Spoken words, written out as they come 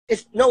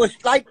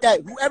it's like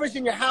that. Whoever's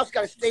in your house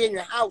got to stay in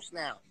your house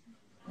now.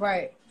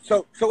 Right.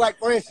 So like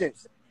for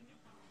instance,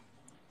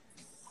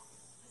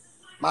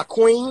 my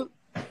queen,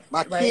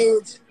 my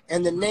kids,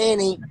 and the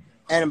nanny,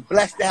 and I'm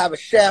blessed to have a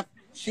chef.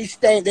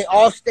 They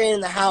all stay in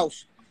the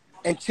house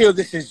until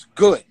this is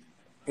good,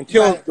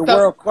 until the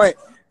world quit.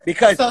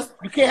 Because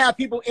you can't have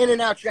people in and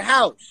out your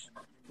house.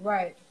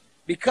 Right.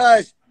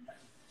 Because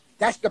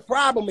that's the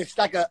problem. It's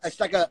like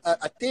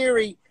a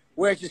theory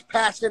where it's just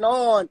passing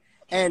on,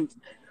 and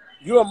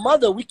you're a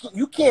mother.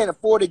 You can't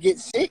afford to get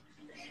sick.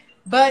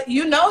 But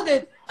you know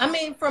that, I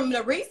mean, from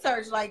the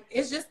research, like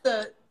it's just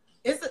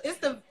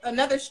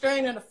another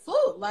strain of the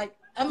flu. Like,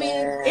 I mean,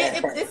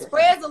 it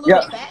spreads a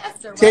little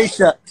faster. Right?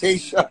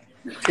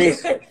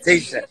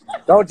 Tisha,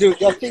 don't do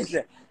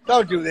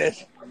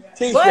this.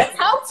 Tisha. What?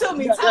 Talk to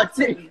me.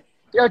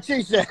 Yo,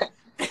 Tisha.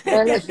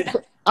 Man, listen,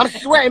 I'm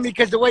sweating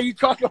because the way you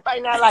talking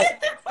right now,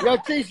 like, yo,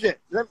 Tisha.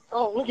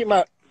 Look at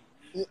my.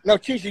 No,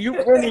 Tisha, you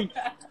really.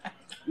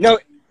 No,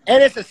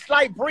 and it's a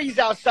slight breeze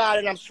outside,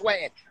 and I'm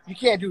sweating. You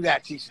can't do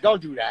that, Tisha.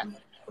 Don't do that.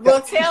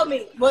 Well, tell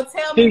me.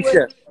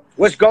 Tisha,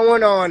 what's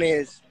going on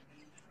is,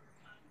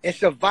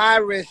 it's a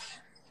virus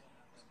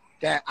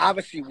that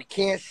obviously we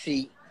can't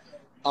see.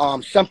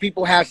 Some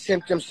people have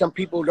symptoms. Some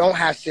people don't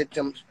have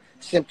symptoms.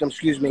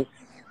 Excuse me.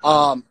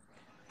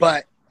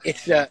 But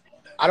it's a.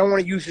 I don't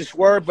want to use this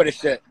word, but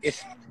it's a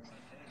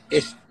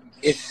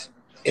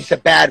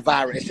bad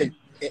virus.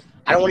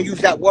 I don't want to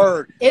use that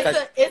word.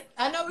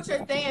 I know what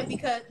you're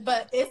saying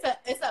but it's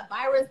a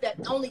virus that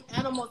only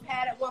animals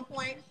had at one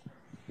point.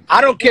 I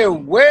don't care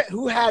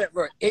who had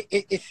it.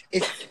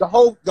 It's the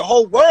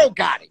whole world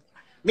got it.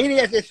 Meaning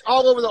it's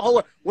all over the whole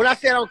world. When I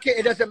say I don't care,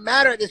 it doesn't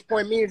matter at this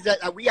point. Means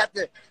that we have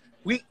to.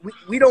 We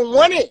don't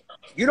want it.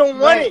 You don't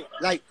want it.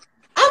 Like.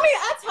 I mean,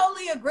 I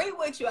totally agree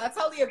with you.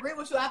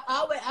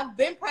 I've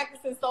been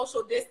practicing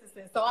social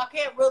distancing, so I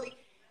can't really.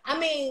 I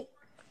mean,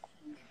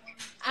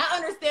 I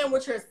understand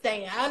what you're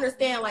saying. I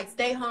understand, like,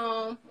 stay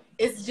home.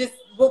 It's just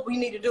what we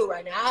need to do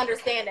right now. I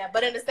understand that,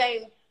 but in the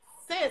same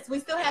sense, we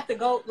still have to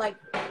go. Like,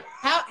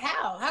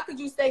 how could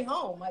you stay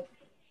home? Like,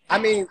 I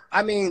mean,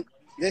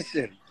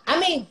 listen. I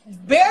mean,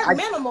 bare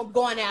minimum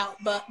going out,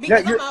 but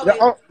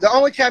the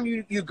only time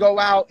you go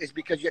out is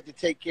because you have to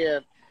take care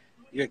of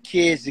your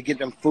kids to get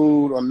them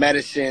food or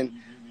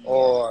medicine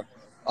or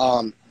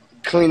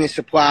cleaning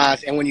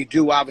supplies. And when you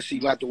do, obviously,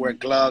 you have to wear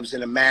gloves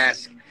and a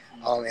mask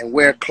and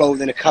wear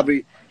clothing to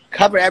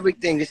cover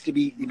everything, just to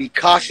be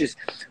cautious.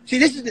 See,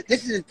 this is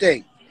the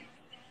thing.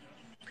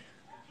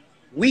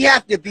 We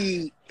have to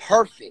be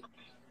perfect.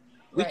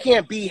 We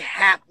can't be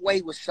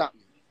halfway with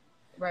something.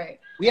 Right.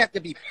 We have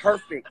to be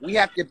perfect. We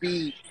have to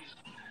be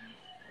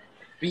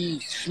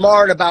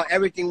smart about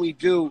everything we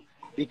do,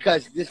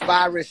 because this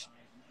virus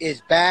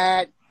is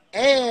bad,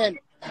 and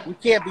we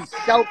can't be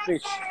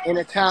selfish in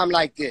a time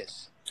like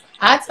this.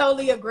 I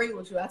totally agree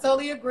with you. I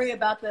totally agree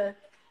about the,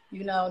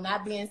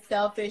 not being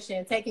selfish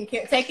and taking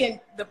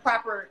the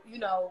proper,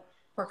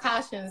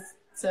 precautions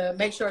to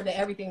make sure that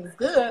everything is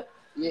good.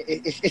 Yeah,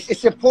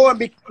 it's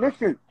important.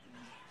 Listen,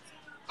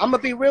 I'm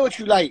gonna be real with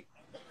you. Like,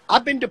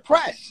 I've been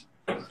depressed.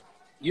 You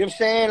know what I'm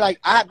saying? Like,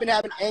 I've been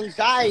having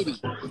anxiety.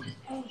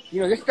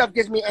 This stuff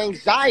gives me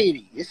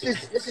anxiety. This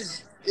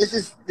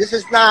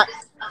is not.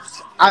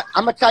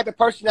 I'm a type of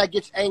person that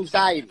gets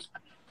anxiety,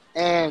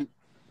 and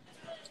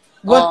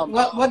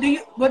what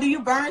do you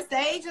burn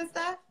sage and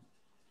stuff?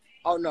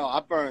 Oh no, I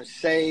burn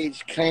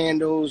sage,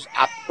 candles.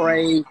 I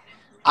pray.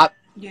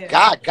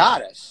 God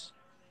got us.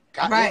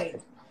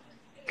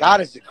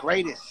 God is the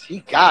greatest. He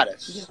got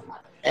us.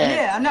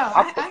 And I know.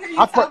 I hear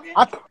you talking.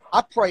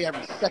 I pray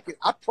every second.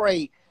 I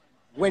pray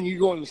when you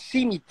don't even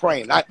see me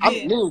praying. God,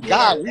 no.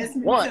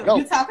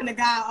 You talking to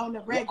God on the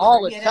regular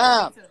all the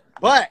time.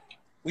 But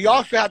we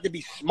also have to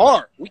be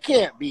smart. We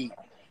can't be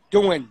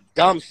doing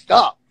dumb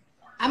stuff.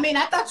 I mean,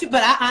 I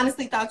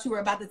honestly thought you were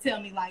about to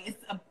tell me, like,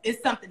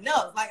 it's something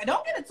else. Like,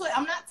 don't get into it.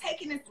 I'm not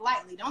taking this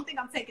lightly. Don't think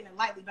I'm taking it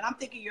lightly, but I'm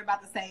thinking you're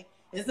about to say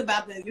it's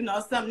about to,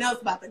 something else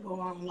about to go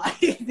on. Like,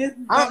 this is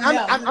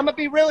I'm gonna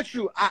be real with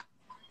you.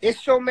 It's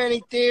so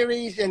many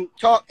theories and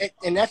talk,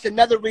 and that's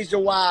another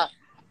reason why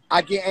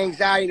I get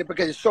anxiety,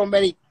 because there's so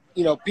many,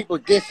 people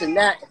this and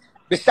that.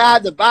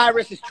 Besides the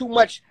virus, it's too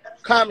much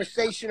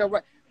conversation.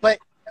 But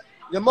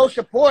the most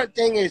important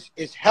thing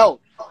is health.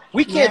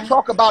 We can't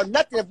talk about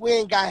nothing if we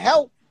ain't got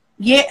health.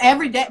 Yeah,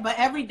 every day,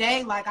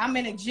 like, I'm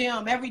in a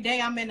gym. Every day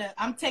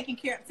I'm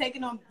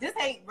taking on. This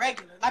ain't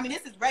regular. I mean,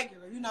 this is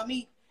regular.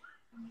 Me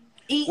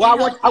eating.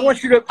 Well, I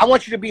want you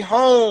to be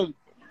home.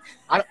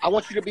 I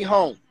want you to be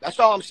home. That's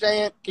all I'm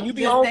saying. Can you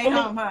be home for me?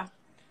 Stay home, huh?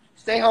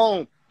 Stay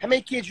home. How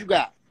many kids you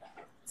got?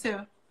 2.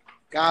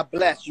 God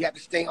bless. You have to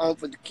stay home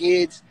for the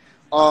kids.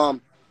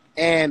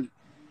 And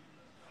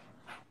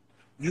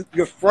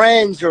your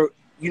friends are,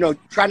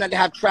 try not to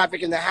have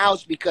traffic in the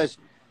house, because,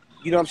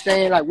 what I'm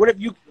saying? Like, what if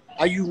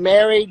are you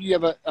married? You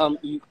have a,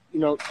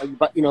 No,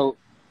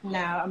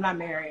 I'm not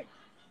married.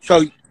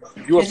 So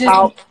you're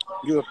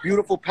a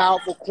beautiful,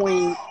 powerful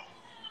queen.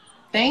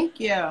 Thank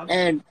you.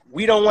 And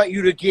we don't want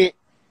you to get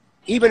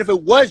even if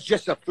it was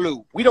just a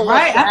flu. We don't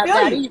want you to have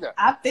that either.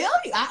 I feel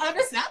you. I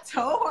understand. I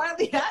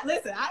totally.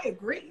 Listen, I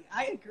agree.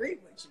 I agree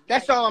with you.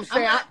 That's all I'm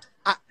saying.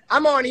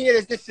 I'm on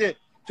here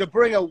to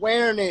bring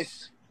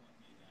awareness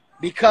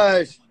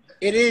because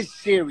it is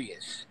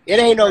serious. It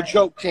ain't no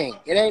joke thing.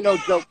 It ain't no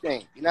joke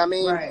thing. You know what I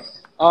mean?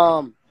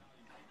 Right.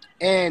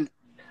 And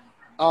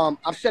I'm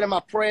sending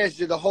my prayers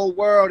to the whole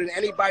world and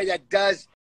anybody that does